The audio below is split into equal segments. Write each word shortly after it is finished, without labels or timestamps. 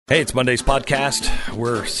Hey, it's Monday's podcast.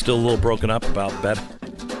 We're still a little broken up about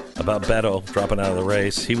Beto dropping out of the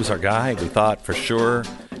race. He was our guy. We thought for sure,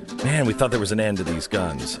 we thought there was an end to these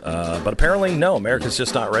guns. But apparently, no, America's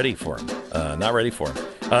just not ready for him. Not ready for him.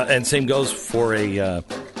 And same goes for a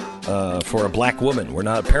black woman. We're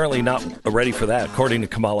apparently not ready for that, according to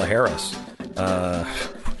Kamala Harris.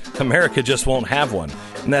 America just won't have one.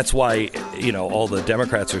 And that's why, all the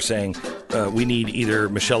Democrats are saying we need either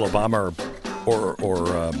Michelle Obama or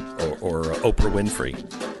Oprah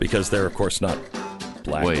Winfrey, because they're, of course, not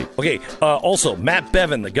black. Wait. Okay, also, Matt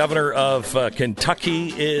Bevin, the governor of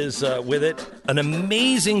Kentucky, is with it. An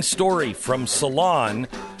amazing story from Salon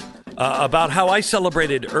about how I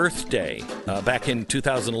celebrated Earth Day back in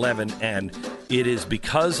 2011, and it is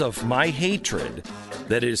because of my hatred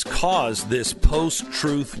that has caused this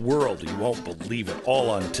post-truth world. You won't believe it.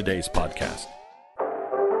 All on today's podcast.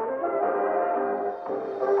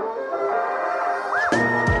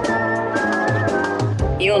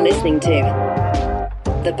 You're listening to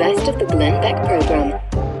the best of the Glenn Beck program.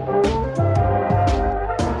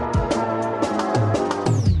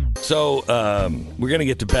 So we're going to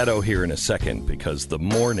get to Beto here in a second, because the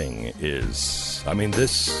morning is,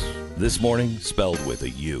 this morning spelled with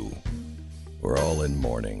a U. We're all in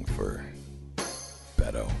mourning for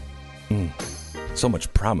Beto. So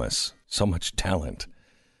much promise, so much talent,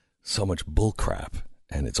 so much bullcrap,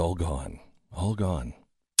 and it's all gone. All gone.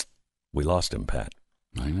 We lost him, Pat.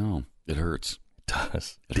 I know. It hurts. It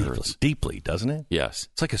does. It hurts. Deeply, doesn't it? Yes.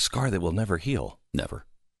 It's like a scar that will never heal. Never.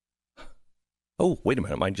 Oh, wait a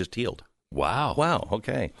minute. Mine just healed. Wow. Wow.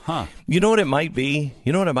 Okay. Huh. You know what it might be?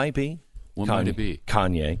 What might it be?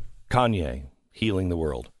 Kanye healing the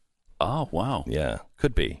world. Oh, wow. Yeah.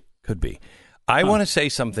 Could be. I want to say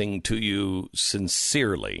something to you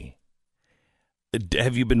sincerely.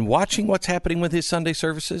 Have you been watching what's happening with his Sunday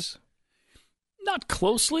services? Not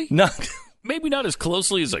closely. Maybe not as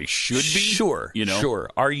closely as I should be. Sure. Sure.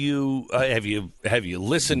 Are you? Have you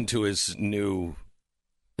listened to his new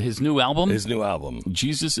album? His new album,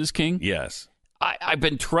 Jesus is King. Yes. I've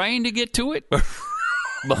been trying to get to it,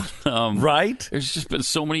 but right. There's just been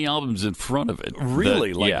so many albums in front of it.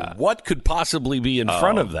 Really? What could possibly be in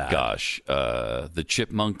front of that? Gosh, the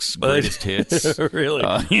Chipmunks' greatest hits. Really?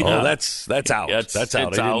 That's out. That's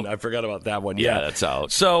out. I forgot about that one. Yeah, that's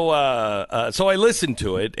out. So I listened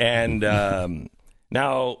to it, and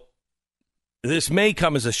now this may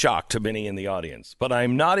come as a shock to many in the audience, but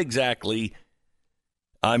I'm not exactly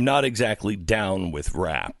down with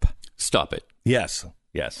rap. Stop it. Yes,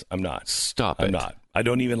 I'm not. Stop it. I'm not. I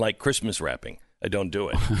don't even like Christmas rapping. I don't do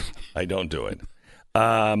it.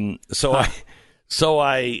 So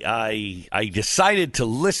I decided to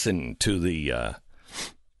listen to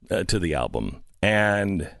the album,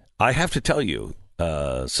 and I have to tell you,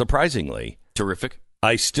 surprisingly, terrific.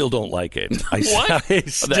 I still don't like it. What? That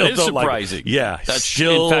is surprising. Like it. Yeah,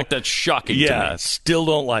 in fact, that's shocking to me. Yeah, still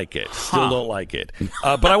don't like it. Don't like it.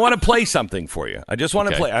 But I want to play something for you. I just want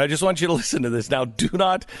to play. I just want you to listen to this. Now, do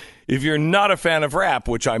not, if you're not a fan of rap,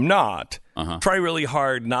 which I'm not, try really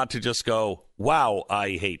hard not to just go, wow,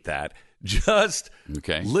 I hate that. Just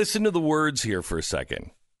listen to the words here for a second.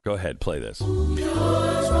 Go ahead, play this.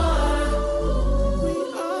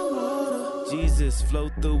 Jesus, flow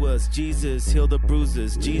through us. Jesus, heal the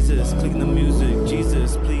bruises. Jesus, click the music.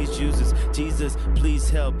 Jesus, please use us. Jesus, please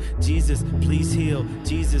help. Jesus, please heal.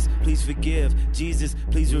 Jesus, please forgive. Jesus,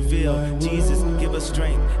 please reveal. Jesus, give us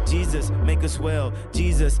strength. Jesus, make us well.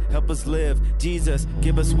 Jesus, help us live. Jesus,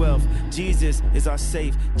 give us wealth. Jesus is our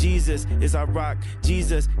safe. Jesus is our rock.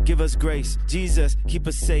 Jesus, give us grace. Jesus, keep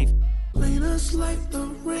us safe. Clean us like the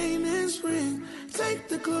rain in spring. Take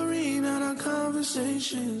the chlorine out of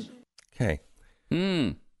conversations. Okay.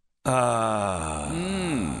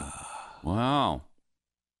 Wow.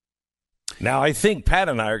 Now, I think Pat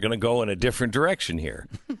and I are going to go in a different direction here.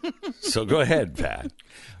 So go ahead, Pat.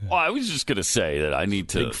 Well, I was just going to say that I need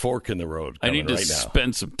to... Big fork in the road. I need to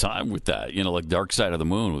spend some time with that. Like Dark Side of the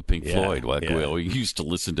Moon with Pink Floyd. We used to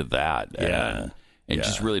listen to that. And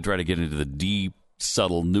just really try to get into the deep,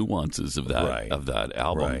 subtle nuances of that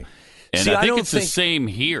album. Right. And I think it's the same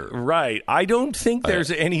here. Right. I don't think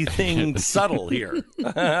there's anything subtle here.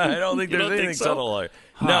 I don't think there's anything subtle here.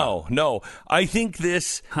 Huh. No. I think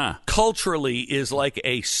this culturally is like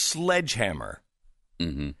a sledgehammer.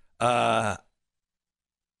 Mm-hmm.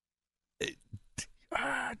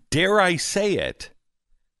 Dare I say it?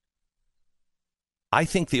 I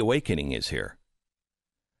think the awakening is here.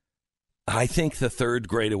 I think the third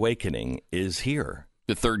great awakening is here.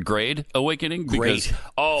 The third grade awakening? Because,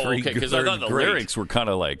 okay, because I thought the lyrics were kind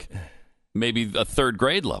of like, maybe a third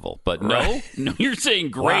grade level, but no, you're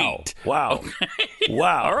saying great. Wow. Okay.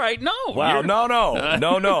 Wow. All right. No. Wow.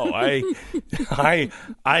 No.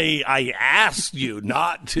 I asked you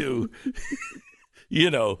not to,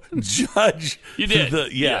 judge. You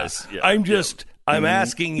did. Yes. Yeah. I'm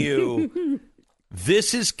asking you.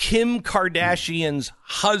 This is Kim Kardashian's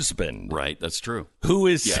husband. Right. That's true. Who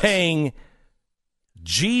is saying,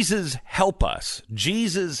 Jesus, help us.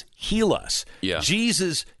 Jesus, heal us. Yeah.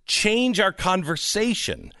 Jesus, change our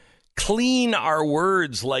conversation. Clean our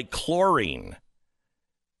words like chlorine.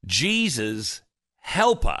 Jesus,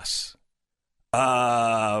 help us.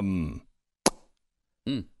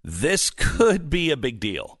 This could be a big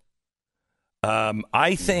deal.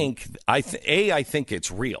 I think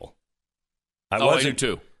it's real. I do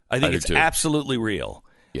too. I think it's absolutely real.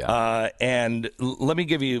 Yeah. And let me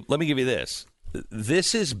give you this.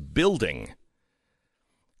 This is building.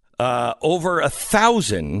 Over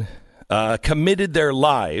 1,000 committed their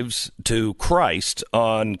lives to Christ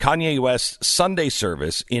on Kanye West's Sunday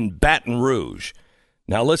service in Baton Rouge.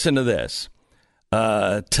 Now listen to this.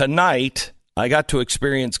 Tonight, I got to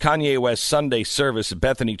experience Kanye West's Sunday service at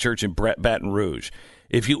Bethany Church in Baton Rouge.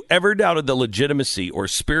 If you ever doubted the legitimacy or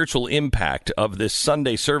spiritual impact of this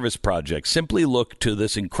Sunday service project, simply look to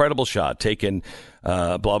this incredible shot taken,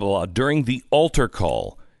 blah, blah, blah, during the altar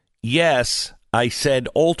call. Yes, I said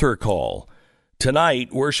altar call.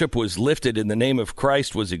 Tonight, worship was lifted and the name of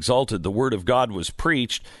Christ was exalted. The word of God was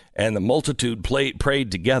preached and the multitude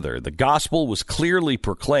prayed together. The gospel was clearly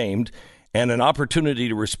proclaimed and an opportunity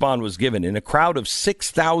to respond was given. In a crowd of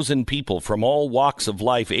 6,000 people from all walks of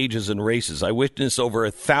life, ages, and races, I witnessed over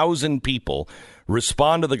 1,000 people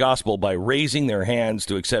respond to the gospel by raising their hands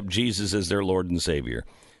to accept Jesus as their Lord and Savior.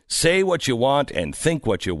 Say what you want and think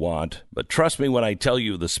what you want, but trust me when I tell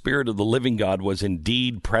you the Spirit of the living God was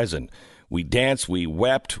indeed present. We danced, we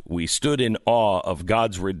wept, we stood in awe of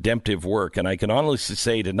God's redemptive work, and I can honestly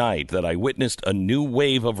say tonight that I witnessed a new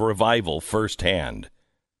wave of revival firsthand.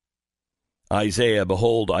 Isaiah,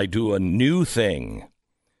 behold, I do a new thing.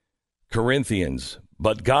 Corinthians,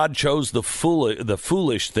 but God chose the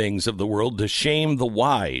foolish things of the world to shame the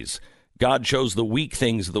wise. God chose the weak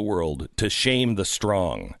things of the world to shame the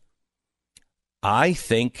strong. I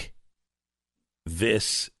think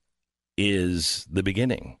this is the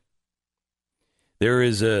beginning. There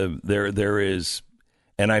is, and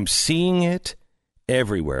I'm seeing it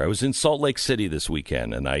everywhere. I was in Salt Lake City this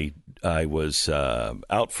weekend, and I was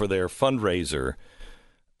out for their fundraiser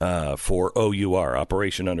for OUR,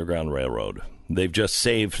 Operation Underground Railroad. They've just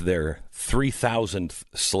saved their 3,000th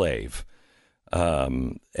slave,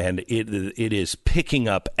 and it is picking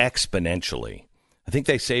up exponentially. I think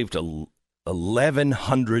they saved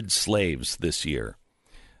 1,100 slaves this year,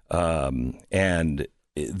 and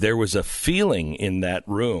there was a feeling in that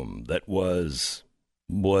room that was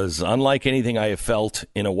unlike anything I have felt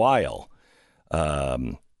in a while.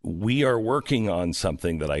 We are working on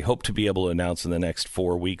something that I hope to be able to announce in the next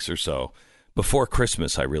 4 weeks or so. Before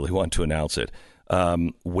Christmas, I really want to announce it,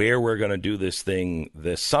 where we're going to do this thing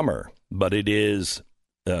this summer. But it is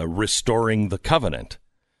restoring the covenant.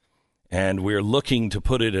 And we're looking to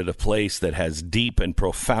put it at a place that has deep and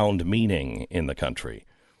profound meaning in the country.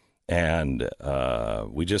 And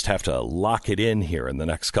we just have to lock it in here in the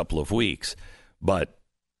next couple of weeks. But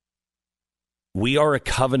we are a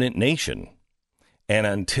covenant nation. And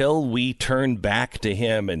until we turn back to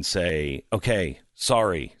him and say, okay,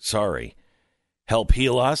 sorry, help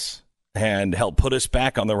heal us and help put us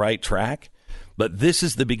back on the right track. But this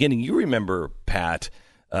is the beginning. You remember, Pat,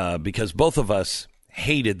 because both of us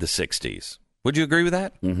hated the 60s. Would you agree with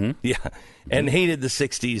that? Mm-hmm. Yeah. And hated the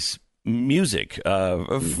 60s music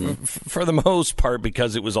for the most part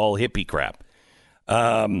because it was all hippie crap.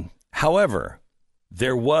 However,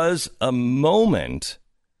 there was a moment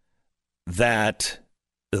that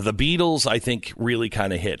the Beatles, I think, really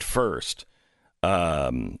kind of hit first,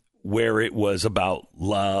 where it was about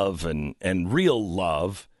love and real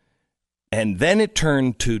love. And then it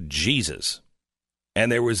turned to Jesus. And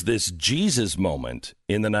there was this Jesus moment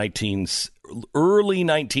in the early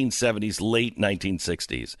 1970s, late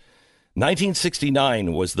 1960s.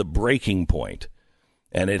 1969 was the breaking point,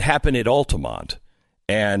 and it happened at Altamont.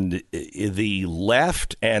 And the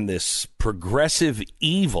left and this progressive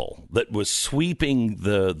evil that was sweeping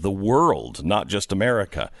the world, not just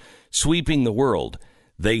America, sweeping the world,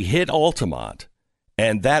 they hit Altamont.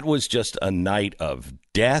 And that was just a night of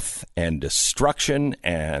death and destruction.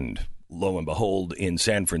 And lo and behold, in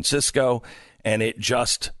San Francisco, and it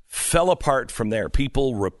just fell apart from there.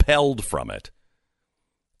 People repelled from it.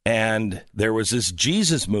 And there was this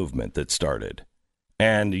Jesus movement that started.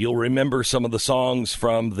 And you'll remember some of the songs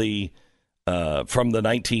from the from the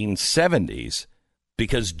 1970s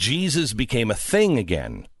because Jesus became a thing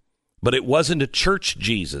again. But it wasn't a church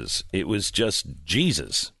Jesus. It was just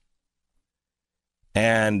Jesus.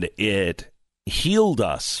 And it healed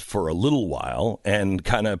us for a little while and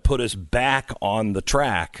kind of put us back on the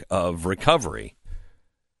track of recovery.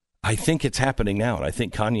 I think it's happening now, and I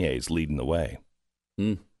think Kanye is leading the way.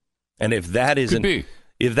 Mm. And if that isn't,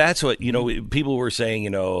 if that's what, people were saying,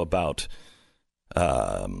 about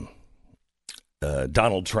Donald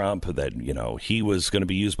Trump, that, he was going to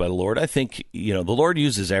be used by the Lord. I think, the Lord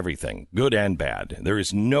uses everything, good and bad. There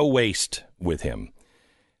is no waste with him.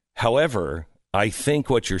 However, I think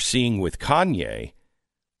what you're seeing with Kanye,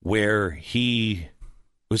 where he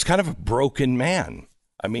was kind of a broken man.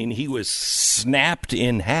 I mean, he was snapped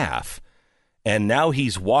in half, and now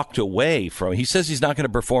he's walked away from, he says he's not going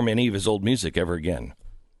to perform any of his old music ever again.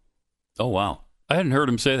 Oh, wow. I hadn't heard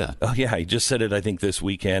him say that. Oh, yeah. He just said it, I think, this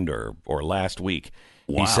weekend or last week.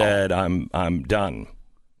 Wow. He said, I'm done.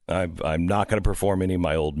 I'm not going to perform any of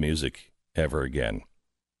my old music ever again.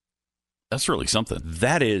 That's really something.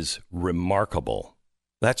 That is remarkable.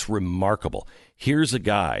 That's remarkable. Here's a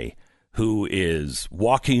guy who is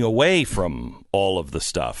walking away from all of the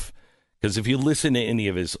stuff. Because if you listen to any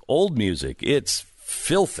of his old music, it's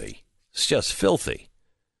filthy. It's just filthy.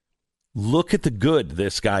 Look at the good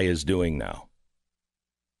this guy is doing now.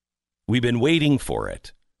 We've been waiting for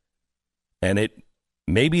it. And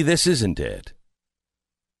maybe this isn't it.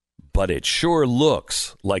 But it sure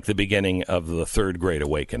looks like the beginning of the Third Great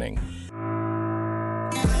Awakening.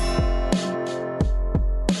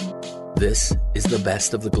 This is the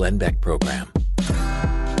best of the Glenn Beck program.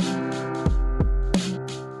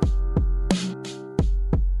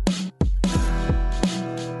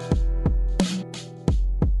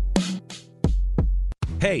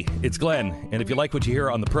 Hey, it's Glenn, and if you like what you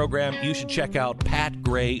hear on the program, you should check out Pat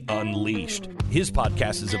Gray Unleashed. His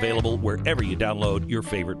podcast is available wherever you download your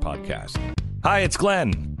favorite podcast. Hi, it's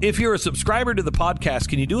Glenn. If you're a subscriber to the podcast,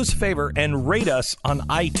 can you do us a favor and rate us on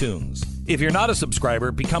iTunes? If you're not a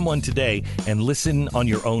subscriber, become one today and listen on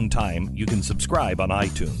your own time. You can subscribe on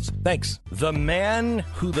iTunes. Thanks. The man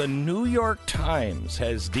who the New York Times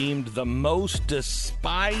has deemed the most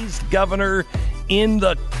despised governor in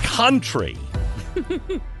the country.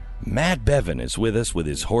 Matt Bevin is with us with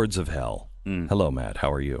his Hordes of Hell. Hello, Matt.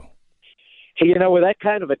 How are you? Hey, with that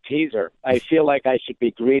kind of a teaser, I feel like I should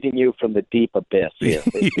be greeting you from the deep abyss here.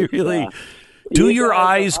 You really? Do your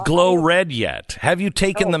eyes glow red yet? Have you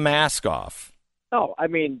taken the mask off? No, I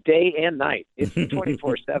mean day and night. It's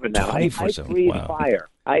 24/7 now. I breathe fire.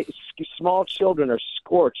 Small children are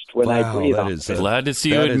scorched when I breathe. Glad to see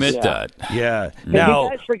you admit that. Yeah. And now,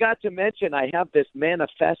 you guys forgot to mention I have this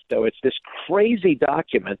manifesto. It's this crazy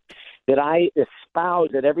document that I espouse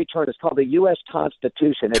at every turn. It's called the U.S.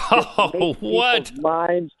 Constitution. It makes people's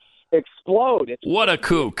minds explode. What a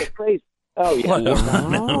kook. It's crazy. Oh, yeah. What a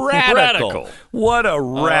radical. What a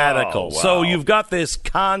radical. Oh, wow. So you've got this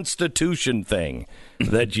Constitution thing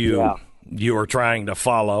that you are trying to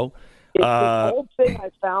follow. It's an old thing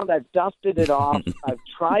I found. I've dusted it off. I've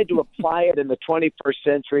tried to apply it in the 21st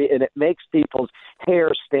century, and it makes people's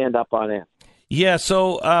hair stand up on end. Yeah,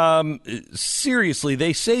 so seriously,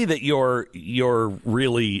 they say that you're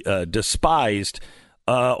really despised,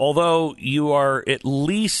 although you are at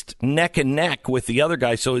least neck and neck with the other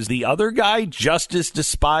guy. So is the other guy just as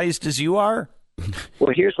despised as you are?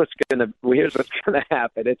 Well, here's what's gonna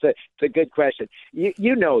happen. It's a good question.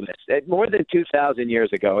 You know this. More than 2,000 years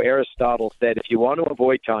ago, Aristotle said, if you want to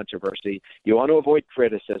avoid controversy, you want to avoid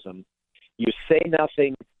criticism, you say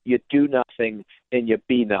nothing, you do nothing, and you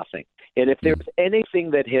be nothing. And if there's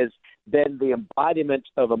anything that has been the embodiment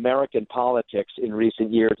of American politics in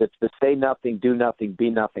recent years, it's the say nothing, do nothing, be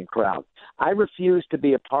nothing crowd. I refuse to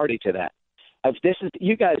be a party to that.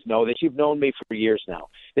 You guys know this. You've known me for years now.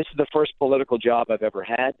 This is the first political job I've ever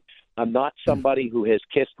had. I'm not somebody who has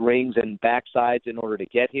kissed rings and backsides in order to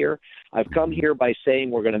get here. I've come here by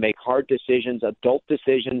saying we're going to make hard decisions, adult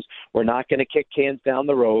decisions. We're not going to kick cans down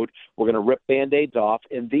the road. We're going to rip Band-Aids off.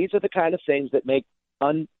 And these are the kind of things that make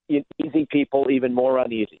uneasy people even more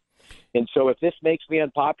uneasy. And so if this makes me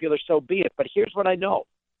unpopular, so be it. But here's what I know.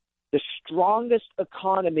 The strongest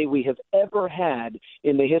economy we have ever had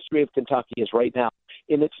in the history of Kentucky is right now.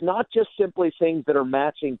 And it's not just simply things that are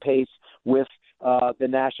matching pace with the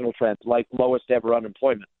national trends, like lowest ever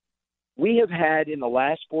unemployment. We have had in the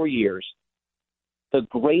last 4 years the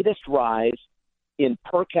greatest rise in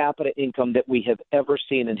per capita income that we have ever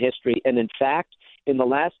seen in history. And in fact, in the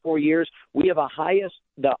last 4 years, we have a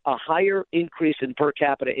higher increase in per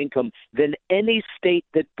capita income than any state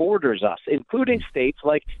that borders us, including states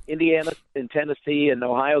like Indiana and Tennessee and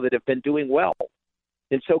Ohio that have been doing well.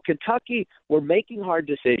 And so Kentucky, we're making hard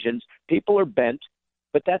decisions. People are bent,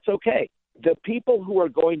 but that's okay. The people who are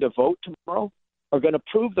going to vote tomorrow are going to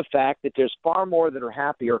prove the fact that there's far more that are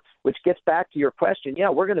happier, which gets back to your question. Yeah,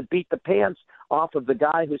 we're going to beat the pants off of the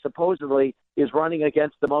guy who supposedly is running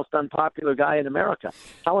against the most unpopular guy in America.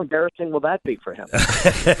 How embarrassing will that be for him?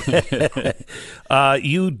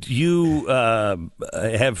 You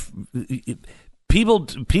have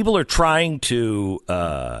people are trying to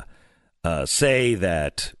say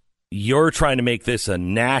that you're trying to make this a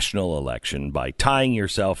national election by tying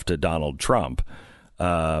yourself to Donald Trump.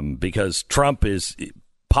 Because Trump is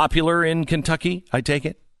popular in Kentucky, I take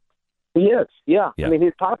it? He is, yeah. I mean,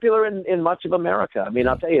 he's popular in much of America. I mean,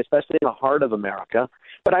 I'll tell you, especially in the heart of America.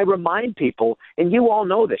 But I remind people, and you all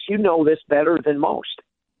know this, you know this better than most.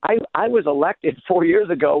 I was elected 4 years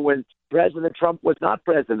ago when President Trump was not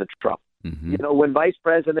President Trump. Mm-hmm. You know, when Vice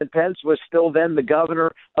President Pence was still then the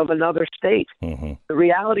governor of another state. Mm-hmm. The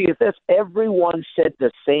reality is this, everyone said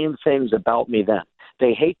the same things about me then.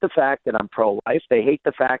 They hate the fact that I'm pro-life. They hate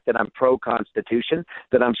the fact that I'm pro-Constitution,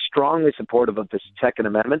 that I'm strongly supportive of the Second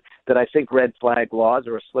Amendment, that I think red flag laws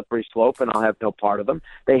are a slippery slope and I'll have no part of them.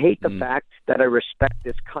 They hate the fact that I respect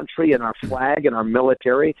this country and our flag and our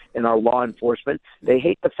military and our law enforcement. They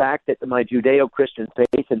hate the fact that my Judeo-Christian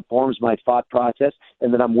faith informs my thought process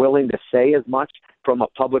and that I'm willing to say as much from a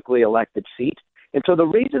publicly elected seat. And so the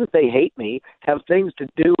reasons they hate me have things to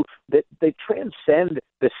do that they transcend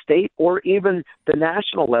the state or even the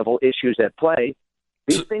national level issues at play.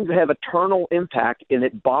 These things have eternal impact, and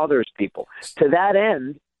it bothers people. To that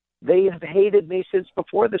end, they have hated me since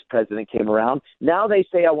before this president came around. Now they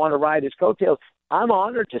say I want to ride his coattails. I'm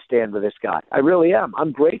honored to stand with this guy. I really am.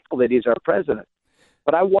 I'm grateful that he's our president.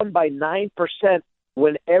 But I won by 9%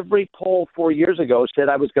 when every poll 4 years ago said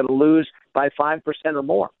I was going to lose by 5% or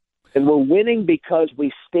more. And we're winning because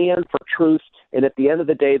we stand for truth, and at the end of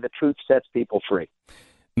the day, the truth sets people free.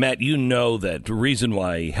 Matt, you know that the reason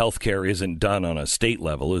why health care isn't done on a state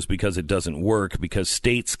level is because it doesn't work, because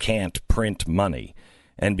states can't print money.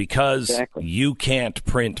 And because you can't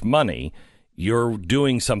print money, you're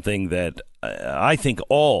doing something that I think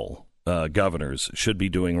all governors should be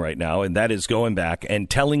doing right now, and that is going back and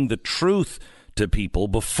telling the truth to people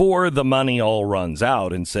before the money all runs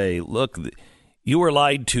out and say, look, you were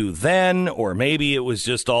lied to then, or maybe it was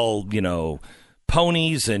just all, you know,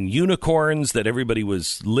 ponies and unicorns that everybody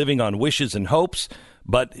was living on wishes and hopes.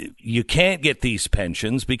 But you can't get these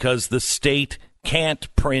pensions because the state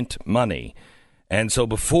can't print money. And so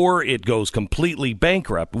before it goes completely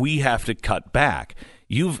bankrupt, we have to cut back.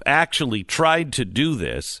 You've actually tried to do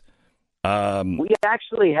this. We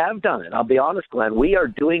actually have done it. I'll be honest, Glenn. We are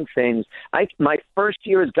doing things. My first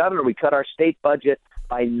year as governor, we cut our state budget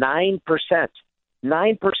by 9%.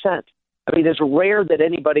 9%. I mean, it's rare that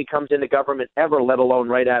anybody comes into government ever, let alone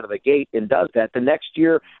right out of the gate, and does that. The next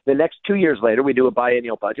 2 years later, we do a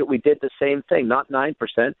biennial budget. We did the same thing, not 9%,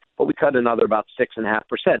 but we cut another about 6.5%.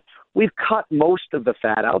 We've cut most of the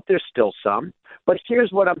fat out. There's still some. But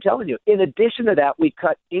here's what I'm telling you. In addition to that, we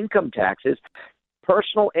cut income taxes,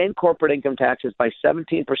 personal and corporate income taxes by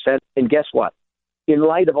 17%. And guess what? In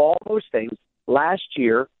light of all those things, last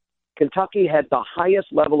year, Kentucky had the highest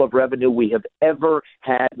level of revenue we have ever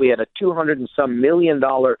had. We had a $200 and some million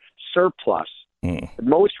surplus, the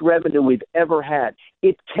most revenue we've ever had.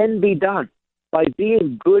 It can be done by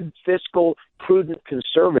being good, fiscal, prudent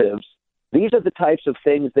conservatives. These are the types of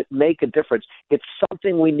things that make a difference. It's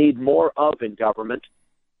something we need more of in government,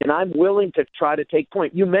 and I'm willing to try to take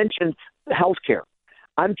point. You mentioned health care.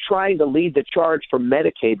 I'm trying to lead the charge for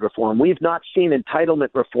Medicaid reform. We've not seen entitlement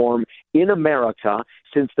reform in America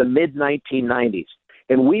since the mid-1990s.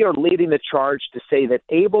 And we are leading the charge to say that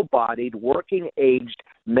able-bodied, working-aged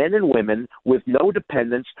men and women with no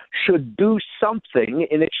dependents should do something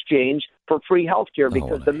in exchange for free health care,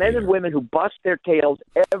 because the men and women who bust their tails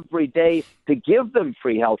every day to give them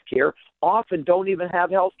free health care often don't even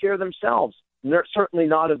have health care themselves. And they're certainly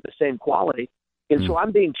not of the same quality. And so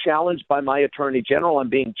I'm being challenged by my attorney general. I'm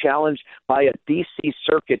being challenged by a D.C.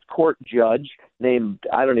 Circuit Court judge named,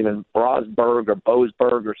 Brosberg or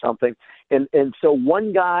Boasberg or something. And so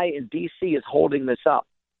one guy in D.C. is holding this up.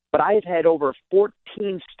 But I have had over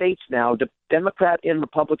 14 states now, Democrat and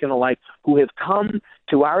Republican alike, who have come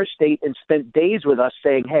to our state and spent days with us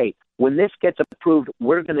saying, hey, when this gets approved,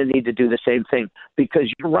 we're going to need to do the same thing.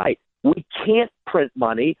 Because you're right. We can't print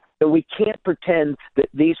money. So we can't pretend that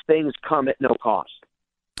these things come at no cost.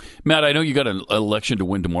 Matt, I know you got an election to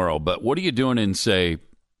win tomorrow, but what are you doing in, say,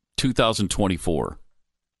 2024?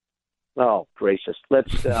 Oh, gracious.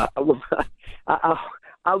 Let's. I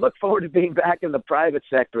look forward to being back in the private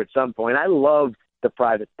sector at some point. I love the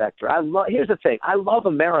private sector. Here's the thing. I love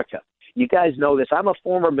America. You guys know this. I'm a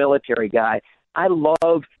former military guy. I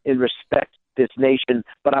love and respect this nation,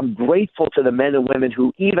 but I'm grateful to the men and women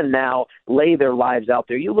who even now lay their lives out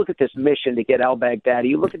there. You look at this mission to get al-Baghdadi.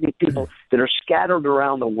 You look at these people that are scattered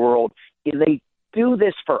around the world, and they do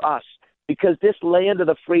this for us because this land of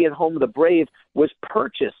the free and home of the brave was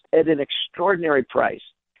purchased at an extraordinary price.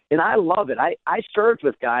 And I love it. I served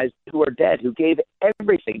with guys who are dead, who gave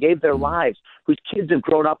everything, gave their lives, whose kids have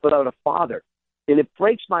grown up without a father. And it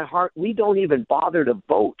breaks my heart. We don't even bother to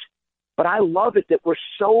vote. But I love it that we're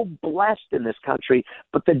so blessed in this country.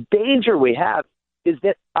 But the danger we have is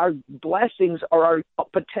that our blessings are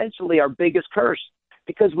potentially our biggest curse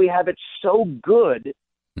because we have it so good.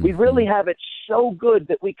 We really have it so good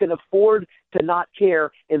that we can afford to not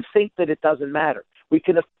care and think that it doesn't matter. We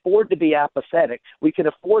can afford to be apathetic. We can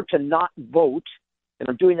afford to not vote. And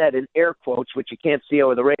I'm doing that in air quotes, which you can't see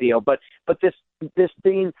over the radio. But this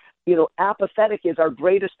being, apathetic is our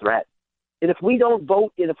greatest threat. And if we don't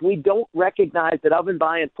vote and if we don't recognize that of and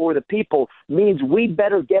by and for the people means we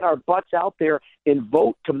better get our butts out there and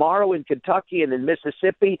vote tomorrow in Kentucky and in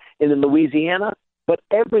Mississippi and in Louisiana, but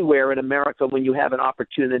everywhere in America when you have an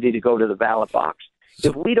opportunity to go to the ballot box.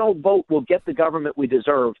 If we don't vote, we'll get the government we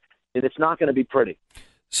deserve, and it's not going to be pretty.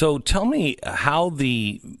 So tell me how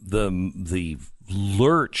the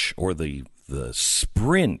lurch or the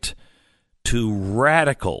sprint to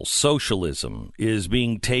radical socialism is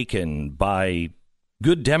being taken by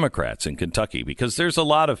good Democrats in Kentucky, because there's a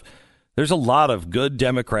lot of good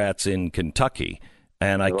Democrats in Kentucky,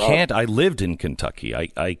 and I lived in Kentucky.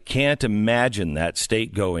 I can't imagine that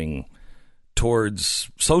state going towards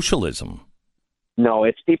socialism. No,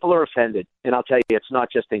 it's people are offended, and I'll tell you, it's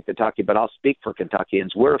not just in Kentucky, but I'll speak for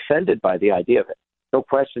Kentuckians. We're offended by the idea of it. No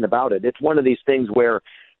question about it. It's one of these things where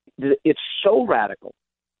it's so radical.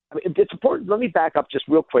 I mean, it's important. Let me back up just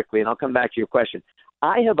real quickly, and I'll come back to your question.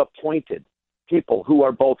 I have appointed people who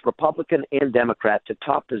are both Republican and Democrat to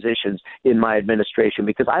top positions in my administration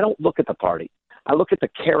because I don't look at the party. I look at the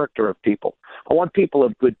character of people. I want people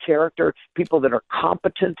of good character, people that are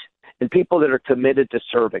competent, and people that are committed to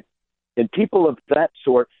serving. And people of that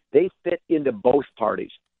sort, they fit into both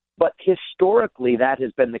parties. But historically, that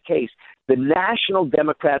has been the case. The National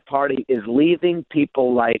Democrat Party is leaving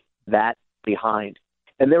people like that behind.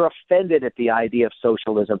 And they're offended at the idea of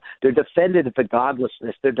socialism. They're offended at the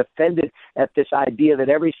godlessness. They're offended at this idea that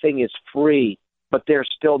everything is free, but they're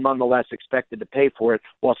still nonetheless expected to pay for it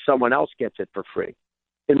while someone else gets it for free.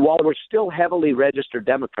 And while we're still heavily registered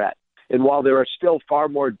Democrat, and while there are still far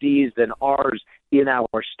more Ds than Rs in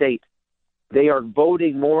our state, they are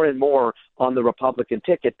voting more and more on the Republican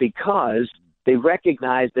ticket because they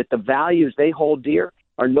recognize that the values they hold dear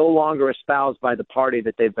are no longer espoused by the party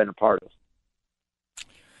that they've been a part of.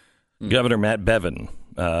 Governor Matt Bevin,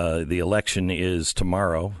 the election is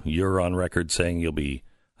tomorrow. You're on record saying you'll be,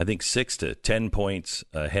 I think, 6 to 10 points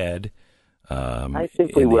ahead. I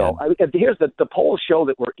think we will. Here's the polls show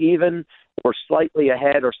that we're even or slightly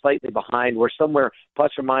ahead or slightly behind. We're somewhere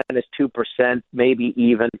plus or minus 2%, maybe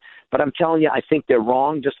even. But I'm telling you, I think they're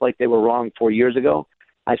wrong, just like they were wrong 4 years ago.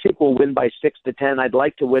 I think we'll win by 6 to 10. I'd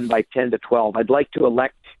like to win by 10 to 12. I'd like to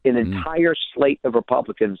elect an entire slate of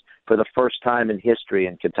Republicans for the first time in history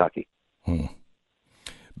in Kentucky.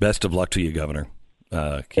 Best of luck to you, Governor.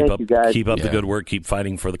 Keep up the good work. Keep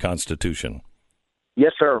fighting for the Constitution.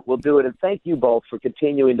 Yes, sir. We'll do it. And thank you both for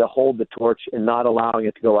continuing to hold the torch and not allowing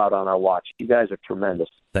it to go out on our watch. You guys are tremendous.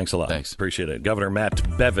 Thanks a lot. Thanks. Appreciate it. Governor Matt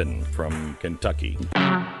Bevin from Kentucky.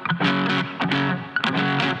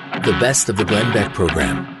 The best of the Glenn Beck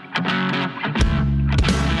program.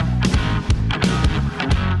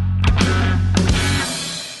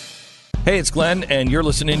 Hey, it's Glenn, and you're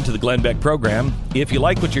listening to the Glenn Beck program. If you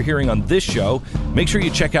like what you're hearing on this show, make sure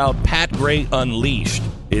you check out Pat Gray Unleashed.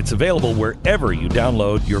 It's available wherever you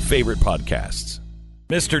download your favorite podcasts.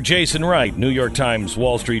 Mr. Jason Wright, New York Times,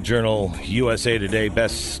 Wall Street Journal, USA Today,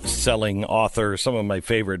 best-selling author, some of my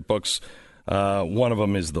favorite books. One of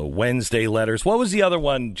them is the Wednesday Letters. What was the other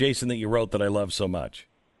one, Jason, that you wrote that I love so much?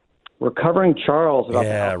 Recovering Charles about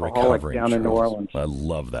the alcoholic Recovering down Charles. in New Orleans. I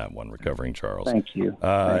love that one, Recovering Charles. Thank you.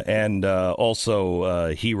 And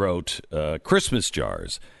also he wrote Christmas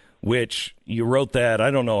Jars, which you wrote that,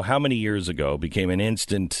 I don't know how many years ago, became an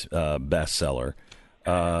instant bestseller.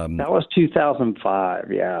 That was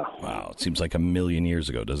 2005, yeah. Wow, it seems like a million years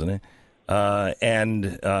ago, doesn't it?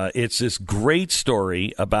 and it's this great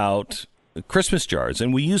story about Christmas jars.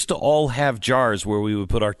 And we used to all have jars where we would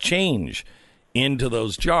put our change into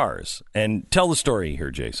those jars. And tell the story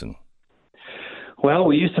here, Jason. Well,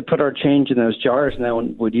 we used to put our change in those jars, and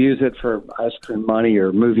then would use it for ice cream money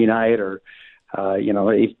or movie night or,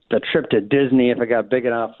 the trip to Disney if it got big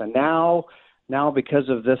enough. And now because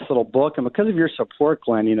of this little book and because of your support,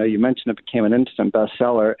 Glenn, you mentioned it became an instant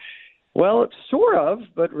bestseller. Well, it's sort of,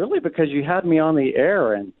 but really because you had me on the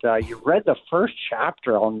air and you read the first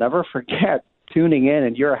chapter. I'll never forget tuning in,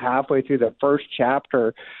 and you're halfway through the first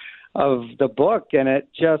chapter of the book, and it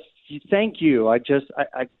just, thank you. I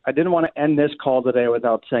didn't want to end this call today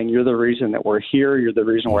without saying you're the reason that we're here. You're the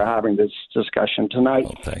reason we're having this discussion tonight.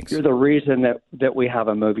 Oh, thanks. You're the reason that we have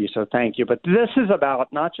a movie, so thank you. But this is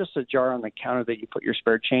about not just a jar on the counter that you put your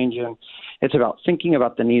spare change in. It's about thinking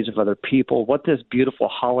about the needs of other people, what this beautiful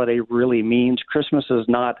holiday really means. Christmas is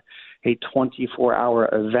not a 24-hour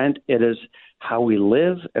event. It is how we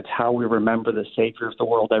live. It's how we remember the Savior of the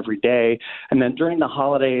world every day. And then during the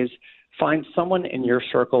holidays, find someone in your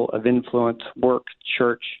circle of influence, work,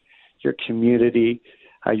 church, your community,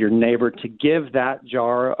 your neighbor, to give that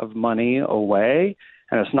jar of money away.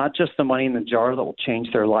 And it's not just the money in the jar that will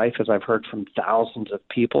change their life, as I've heard from thousands of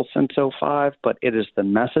people since 2005, but it is the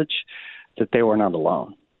message that they were not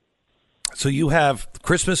alone. So you have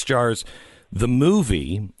Christmas jars, the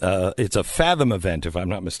movie. It's a Fathom event, if I'm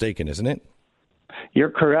not mistaken, isn't it?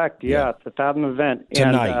 You're correct. Yeah. It's a Fathom event.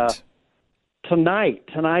 Tonight.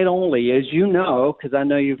 Tonight only, as you know, because I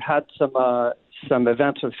know you've had some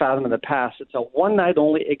events with Fathom in the past. It's a one-night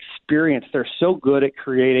only experience. They're so good at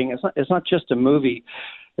creating. It's not just a movie.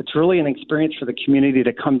 It's really an experience for the community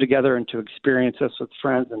to come together and to experience this with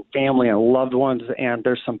friends and family and loved ones. And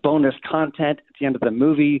there's some bonus content at the end of the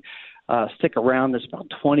movie. Stick around. There's about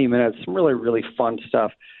 20 minutes. Some really, really fun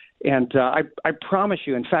stuff. And I promise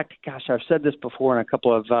you, in fact, gosh, I've said this before in a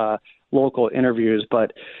couple of local interviews,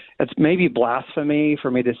 but it's maybe blasphemy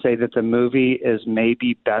for me to say that the movie is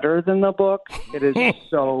maybe better than the book. It is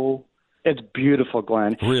it's beautiful,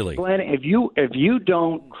 Glenn. Really? Glenn, if you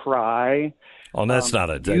don't cry. Oh, that's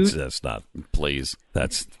that's not. Please.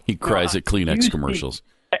 He cries at Kleenex commercials.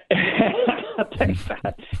 Thanks,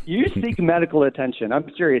 Pat. You seek medical attention.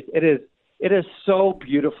 I'm serious. It is so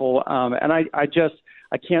beautiful. And I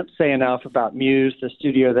can't say enough about Muse, the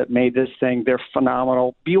studio that made this thing. They're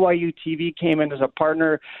phenomenal. BYU TV came in as a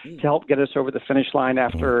partner to help get us over the finish line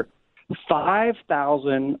after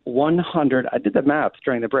 5,100. I did the math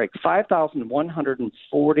during the break.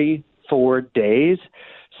 5,144 days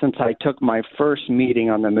since I took my first meeting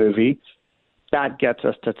on the movie. That gets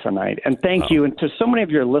us to tonight. And thank you. And to so many of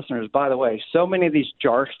your listeners, by the way, so many of these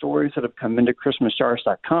jar stories that have come into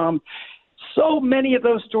ChristmasJars.com, so many of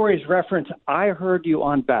those stories reference, I heard you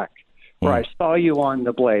on Beck, or I saw you on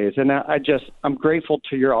The Blaze. And I'm grateful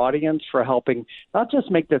to your audience for helping not just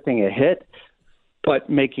make the thing a hit, but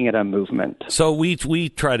making it a movement. So we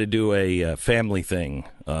try to do a family thing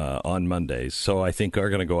on Mondays. So I think we're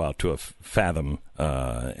going to go out to a Fathom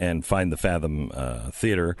and find the Fathom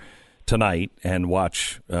Theater tonight and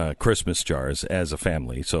watch Christmas Jars as a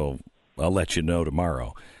family. So I'll let you know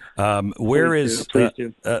tomorrow. Please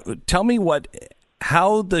do. Tell me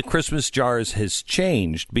how the Christmas Jars has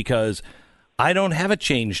changed, because I don't have a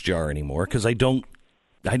change jar anymore because I don't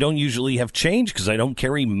usually have change because I don't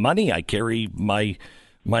carry money. I carry my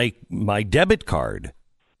debit card.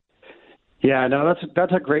 Yeah, no,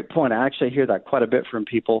 that's a great point. I actually hear that quite a bit from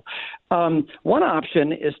people. One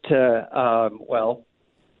option is to,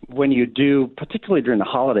 when you do, particularly during the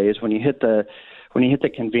holidays, when you hit the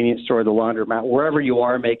convenience store, the laundromat, wherever you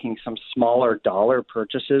are making some smaller dollar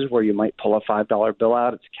purchases where you might pull a $5 bill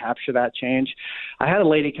out, it's capture that change. I had a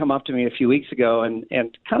lady come up to me a few weeks ago and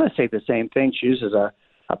kind of say the same thing. She uses a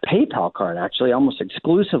PayPal card, actually, almost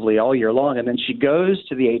exclusively all year long. And then she goes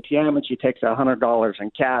to the ATM and she takes $100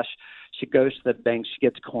 in cash. She goes to the bank, she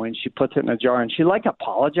gets coins, she puts it in a jar, and she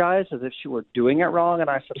apologized as if she were doing it wrong. And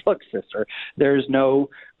I said, look, sister, there's no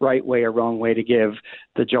right way or wrong way to give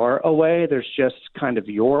the jar away. There's just kind of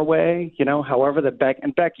your way, however Beck,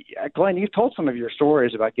 Glenn, you've told some of your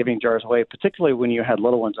stories about giving jars away, particularly when you had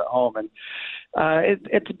little ones at home. And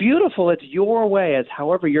it's beautiful. It's your way. It's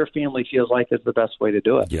however your family feels like is the best way to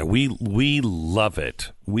do it. Yeah, we love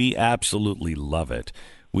it. We absolutely love it.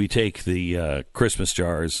 We take the Christmas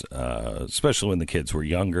jars, especially when the kids were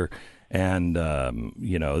younger, and,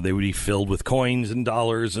 they would be filled with coins and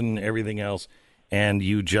dollars and everything else, and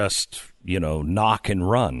you just, knock and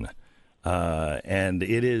run. And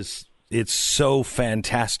it's so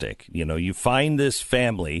fantastic. You find this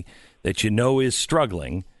family that is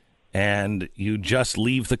struggling, and you just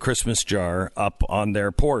leave the Christmas jar up on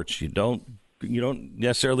their porch. You don't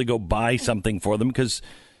necessarily go buy something for them because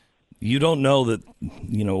you don't know that,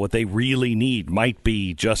 what they really need might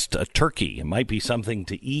be just a turkey. It might be something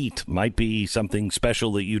to eat, might be something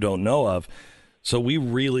special that you don't know of. So we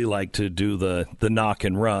really like to do the knock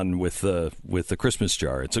and run with the Christmas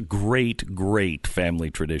jar. It's a great, great family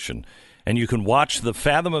tradition. And you can watch the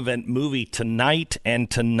Fathom Event movie tonight and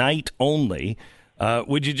tonight only.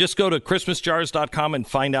 Would you just go to ChristmasJars.com and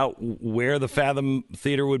find out where the Fathom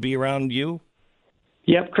Theater would be around you?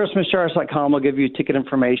 Yep, ChristmasJars.com will give you ticket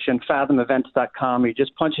information. FathomEvents.com. You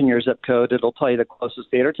just punch in your zip code. It'll tell you the closest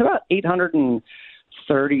theater. It's about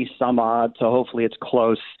 830 some odd, so hopefully it's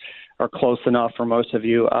close or close enough for most of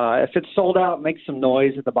you. If it's sold out, make some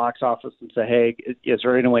noise at the box office and say, hey, is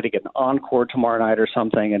there any way to get an encore tomorrow night or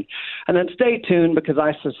something? And then stay tuned because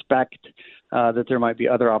I suspect that there might be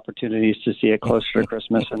other opportunities to see it closer to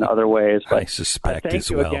Christmas in other ways. But I suspect thank as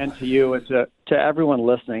you well. again to you and to everyone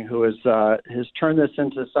listening who has turned this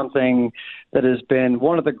into something that has been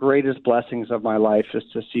one of the greatest blessings of my life, is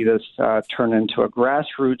to see this turn into a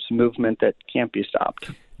grassroots movement that can't be stopped.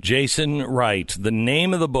 Jason Wright. The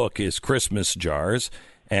name of the book is Christmas Jars,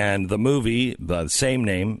 and the movie, the same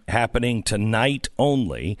name, happening tonight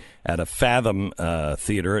only at a Fathom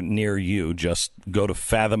theater near you. Just go to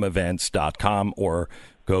fathomevents.com or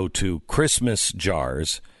go to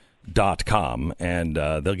christmasjars.com, and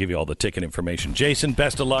they'll give you all the ticket information. Jason,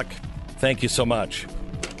 best of luck. Thank you so much.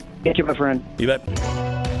 Thank you, my friend. You bet.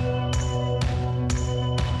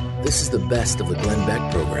 This is the best of the Glenn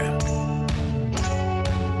Beck program.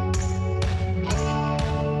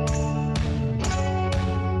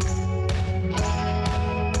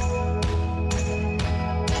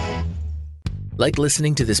 Like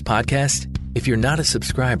listening to this podcast? If you're not a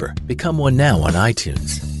subscriber, become one now on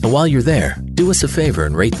iTunes. And while you're there, do us a favor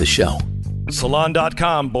and rate the show.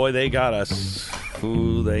 Salon.com, boy, they got us.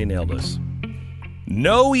 Ooh, they nailed us.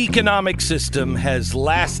 No economic system has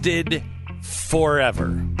lasted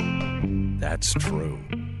forever. That's true.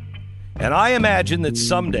 And I imagine that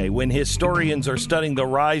someday, when historians are studying the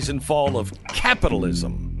rise and fall of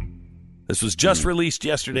capitalism, this was just released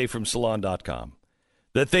yesterday from Salon.com,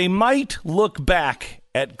 that they might look back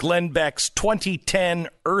at Glenn Beck's 2010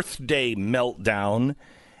 Earth Day meltdown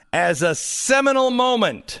as a seminal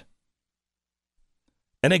moment,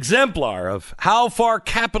 an exemplar of how far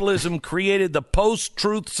capitalism created the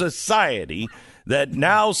post-truth society that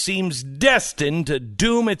now seems destined to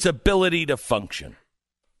doom its ability to function.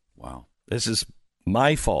 Wow. This is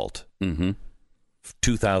my fault.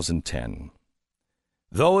 2010.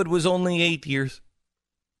 Though it was only 8 years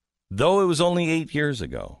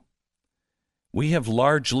ago, we have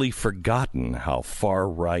largely forgotten how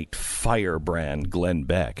far-right firebrand Glenn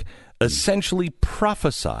Beck essentially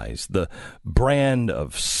prophesized the brand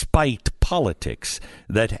of spite politics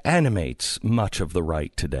that animates much of the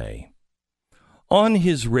right today. On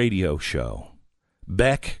his radio show,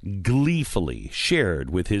 Beck gleefully shared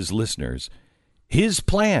with his listeners his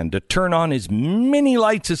plan to turn on as many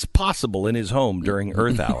lights as possible in his home during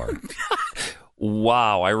Earth Hour.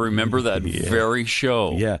 Wow, I remember that very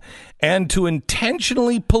show. Yeah, and to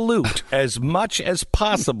intentionally pollute as much as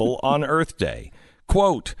possible on Earth Day.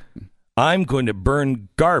 Quote, I'm going to burn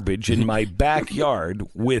garbage in my backyard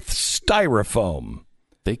with styrofoam.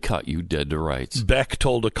 They cut you dead to rights. Beck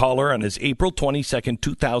told a caller on his April 22nd,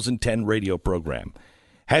 2010 radio program.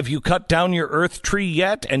 Have you cut down your earth tree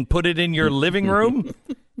yet and put it in your living room?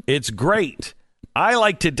 It's great. I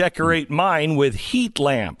like to decorate mine with heat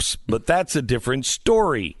lamps, but that's a different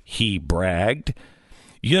story, he bragged.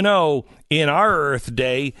 You know, in our Earth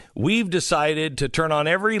Day, we've decided to turn on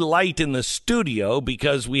every light in the studio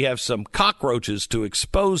because we have some cockroaches to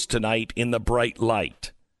expose tonight in the bright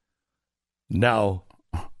light. Now,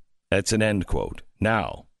 that's an end quote.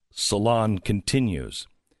 Now, Salon continues.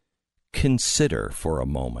 Consider for a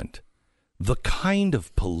moment the kind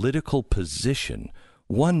of political position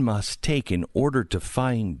one must take in order to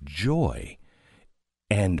find joy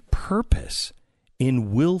and purpose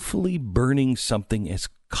in willfully burning something as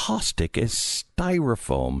caustic as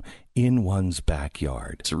styrofoam in one's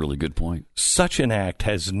backyard. That's a really good point. Such an act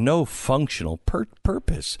has no functional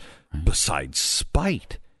purpose besides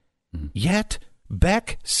spite. Yet,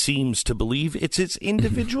 Beck seems to believe it's his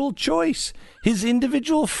individual choice, his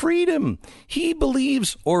individual freedom. He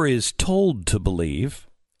believes, or is told to believe,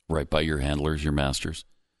 right by your handlers, your masters.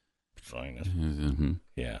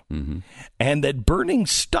 Yeah. And that burning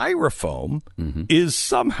styrofoam is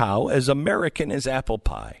somehow as American as apple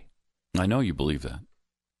pie. I know you believe that.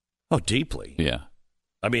 Oh, deeply. Yeah.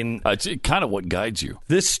 I mean, it's kind of what guides you.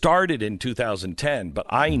 This started in 2010, but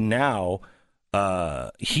I now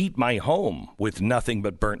heat my home with nothing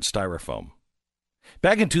but burnt styrofoam.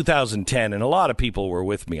 Back in 2010, and a lot of people were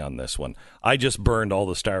with me on this one, I just burned all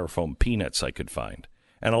the styrofoam peanuts I could find.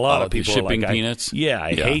 And a lot of people shipping are like, peanuts?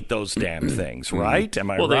 I hate those damn things, right?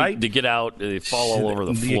 Am I right? They get out, they fall all over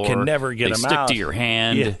the floor. You can never get them out. They stick to your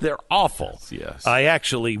hand. Yeah, they're awful. Yes. I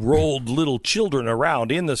actually rolled little children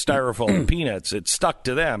around in the styrofoam peanuts. It stuck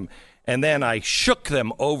to them, and then I shook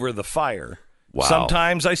them over the fire. Wow.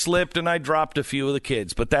 Sometimes I slipped and I dropped a few of the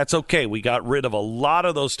kids, but that's okay. We got rid of a lot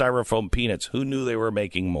of those styrofoam peanuts. Who knew they were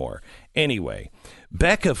making more? Anyway,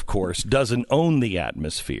 Beck, of course, doesn't own the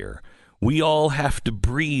atmosphere. We all have to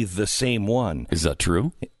breathe the same one. Is that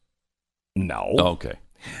true? No. Oh, okay.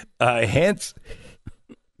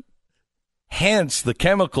 Hence, the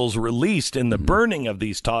chemicals released in the burning of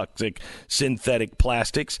these toxic synthetic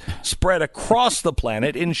plastics spread across the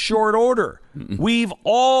planet in short order. We've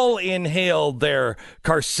all inhaled their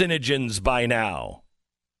carcinogens by now.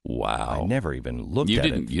 Wow. I never even looked at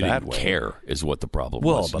it that way. You didn't care is what the problem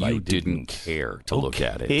was. But I you didn't care to look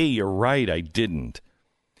at it. Hey, you're right, I didn't.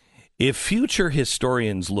 If future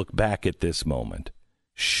historians look back at this moment,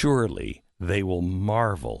 surely they will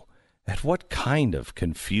marvel at what kind of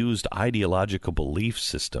confused ideological belief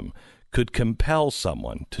system could compel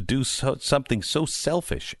someone to do something so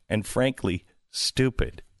selfish and frankly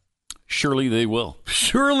stupid. Surely they will.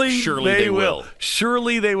 Surely they will.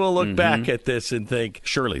 Surely they will look back at this and think,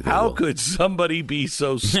 how could somebody be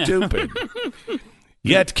so stupid?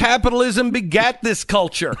 Yet capitalism begat this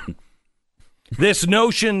culture. This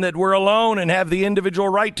notion that we're alone and have the individual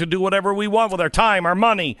right to do whatever we want with our time, our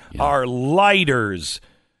money, our lighters,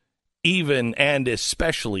 even and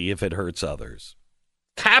especially if it hurts others.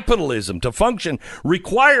 Capitalism, to function,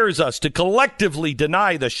 requires us to collectively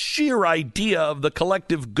deny the sheer idea of the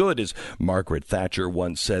collective good. As Margaret Thatcher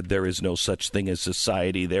once said, there is no such thing as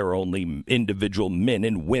society. There are only individual men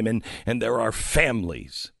and women, and there are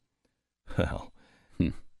families. Well,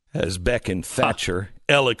 as Beck and Thatcher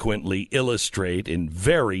eloquently illustrate in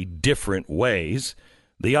very different ways,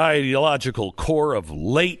 the ideological core of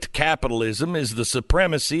late capitalism is the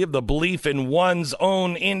supremacy of the belief in one's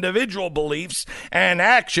own individual beliefs and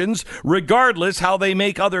actions, regardless how they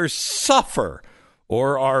make others suffer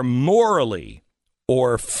or are morally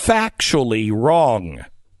or factually wrong.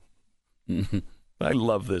 I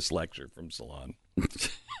love this lecture from Salon.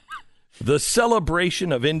 The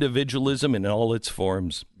celebration of individualism in all its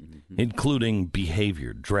forms, including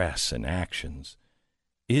behavior, dress, and actions,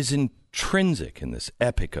 is intrinsic in this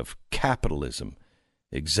epic of capitalism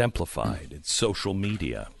exemplified in social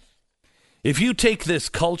media. If you take this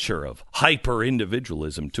culture of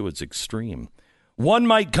hyper-individualism to its extreme, one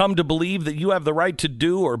might come to believe that you have the right to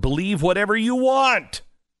do or believe whatever you want,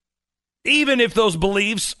 even if those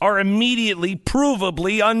beliefs are immediately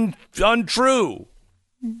provably untrue.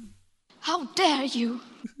 How dare you?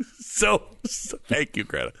 So thank you,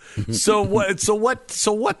 Greta. So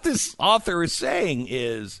what this author is saying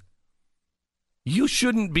is you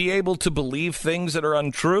shouldn't be able to believe things that are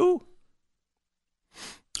untrue?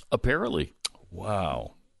 Apparently.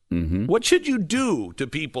 Wow. What should you do to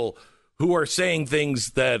people who are saying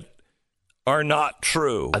things that are not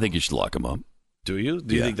true? I think you should lock them up. Do you?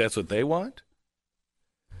 Do you think that's what they want?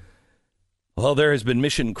 Well, there has been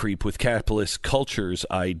mission creep with capitalist culture's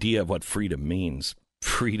idea of what freedom means.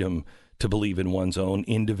 Freedom to believe in one's own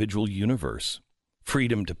individual universe.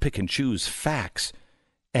 Freedom to pick and choose facts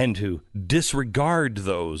and to disregard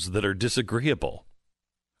those that are disagreeable.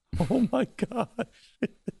 Oh, my gosh.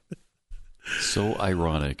 So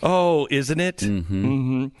ironic. Oh, isn't it?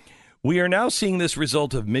 We are now seeing this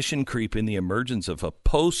result of mission creep in the emergence of a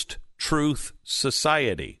post-truth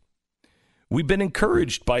society. We've been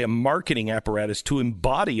encouraged by a marketing apparatus to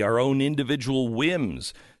embody our own individual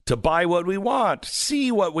whims, to buy what we want,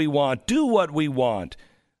 see what we want, do what we want,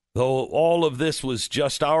 though all of this was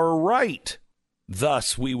just our right.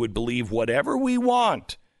 Thus, we would believe whatever we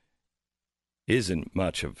want. Isn't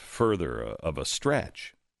much of further of a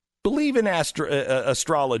stretch. Believe in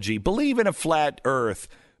astrology, believe in a flat earth,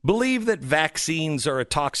 believe that vaccines are a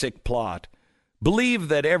toxic plot. Believe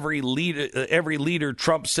that every leader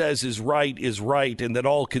Trump says is right, and that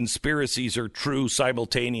all conspiracies are true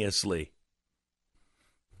simultaneously.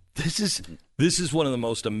 This is one of the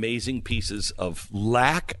most amazing pieces of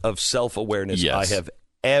lack of self-awareness I have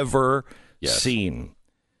ever seen.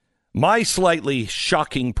 My slightly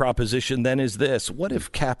shocking proposition then is this: what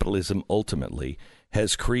if capitalism ultimately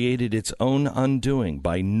has created its own undoing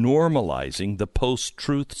by normalizing the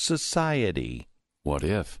post-truth society? What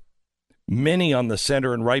if? Many on the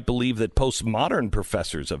center and right believe that postmodern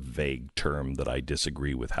professors, a vague term that I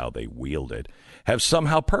disagree with how they wield it, have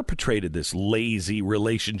somehow perpetrated this lazy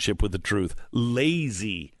relationship with the truth.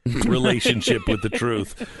 Lazy relationship with the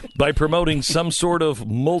truth by promoting some sort of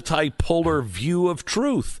multipolar view of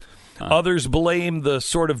truth. Others blame the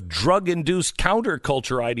sort of drug-induced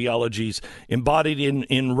counterculture ideologies embodied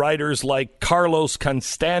in writers like Carlos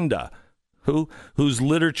Constanda, whose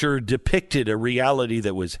literature depicted a reality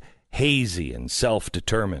that was hazy and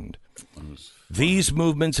self-determined. These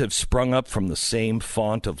movements have sprung up from the same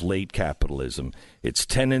font of late capitalism, its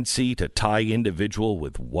tendency to tie individual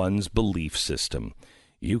with one's belief system.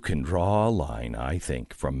 You can draw a line, I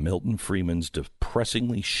think, from Milton Friedman's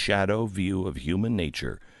depressingly shadow view of human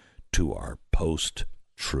nature to our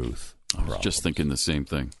post-truth I was just thinking the same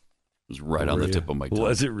thing. It was right on the tip of my tongue.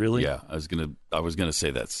 Was it really? Yeah, I was gonna say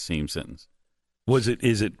that same sentence.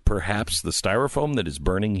 Is it perhaps the styrofoam that is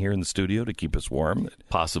burning here in the studio to keep us warm?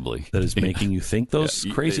 Possibly. That is making you think those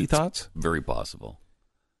crazy thoughts? Very possible.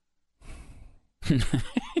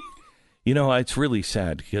 You know, it's really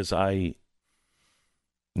sad because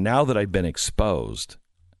now that I've been exposed,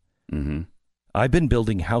 I've been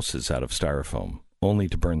building houses out of styrofoam only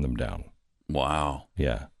to burn them down. Wow.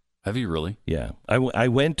 Yeah. Have you really? Yeah. I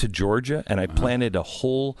went to Georgia and I planted a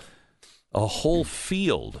whole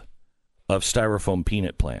field of styrofoam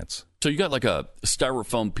peanut plants. So you got like a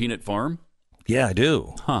styrofoam peanut farm? Yeah, I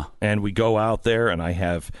do. Huh. And we go out there and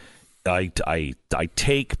I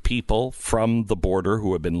take people from the border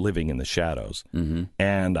who have been living in the shadows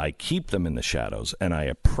and I keep them in the shadows and I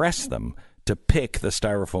oppress them to pick the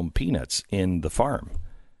styrofoam peanuts in the farm,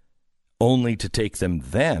 only to take them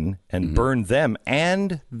then and burn them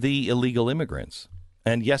and the illegal immigrants.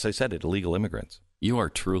 And yes, I said it, illegal immigrants. You are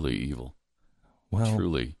truly evil. Well,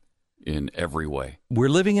 truly. In every way. We're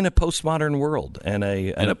living in a postmodern world and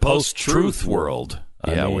a post-truth world.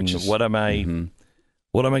 Yeah, I mean, which is what am I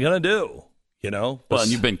going to do? You know? Well, and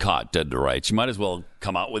you've been caught dead to rights. You might as well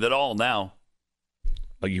come out with it all now.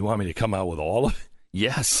 Oh, you want me to come out with all of it?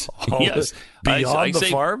 Yes. All yes. Beyond the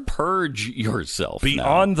farm? Purge yourself.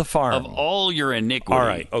 Beyond the farm. Of all your iniquity. All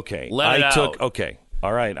right. Okay. Let it out. Okay.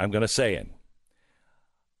 All right. I'm going to say it.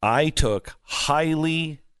 I took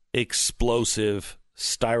highly explosive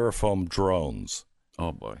styrofoam drones.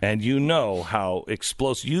 Oh boy. And you know how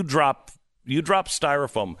explosive you drop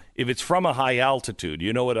styrofoam if it's from a high altitude.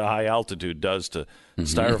 You know what a high altitude does to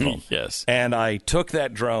styrofoam. Yes. And I took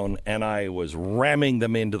that drone and I was ramming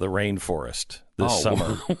them into the rainforest this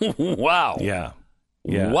summer. Wow. Yeah.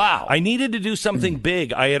 Yeah. Wow. I needed to do something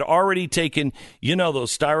big. I had already taken,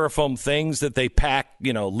 those styrofoam things that they pack,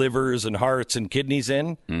 livers and hearts and kidneys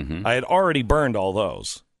in. I had already burned all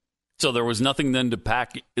those. So there was nothing then to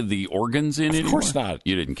pack the organs in anymore? Of course not.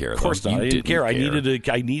 You didn't care. Of course not. I didn't care. I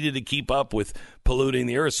needed to keep up with polluting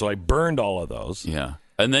the earth, so I burned all of those. Yeah.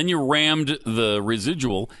 And then you rammed the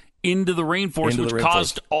residual into the rainforest, which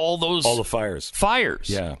caused all the fires.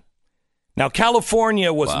 Yeah. Now,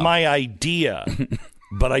 California was my idea,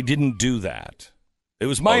 but I didn't do that. It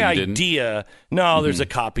was my idea. No, there's a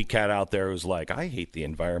copycat out there who's like, I hate the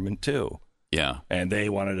environment too. Yeah. And they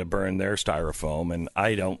wanted to burn their styrofoam, and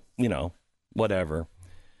I don't, whatever.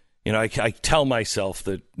 I tell myself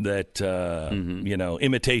that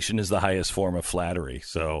imitation is the highest form of flattery.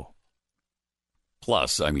 So,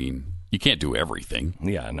 plus, I mean, you can't do everything.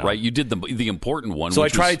 Yeah, no. Right? You did the important one. So I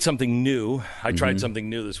tried something new. I tried something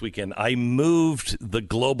new this weekend. I moved the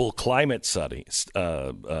global climate summit.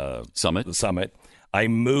 I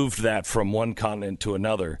moved that from one continent to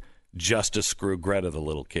another just to screw Greta, the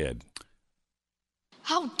little kid.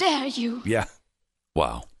 How dare you? Yeah.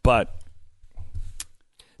 Wow. But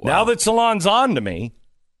now that Salon's on to me,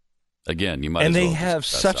 again, you might. And as they well have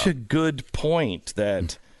such a good point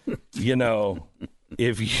that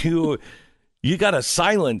if you got to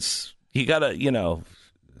silence, you got to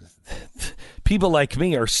people like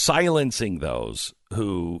me are silencing those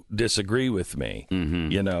who disagree with me,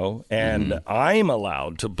 and I'm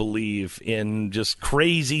allowed to believe in just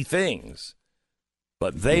crazy things.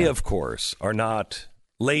 But they, of course, are not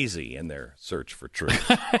lazy in their search for truth.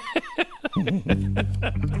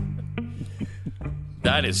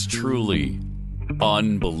 That is truly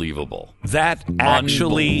unbelievable. That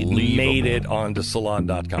actually made it onto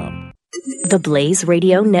Salon.com. The Blaze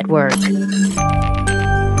Radio Network.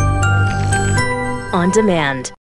 On demand.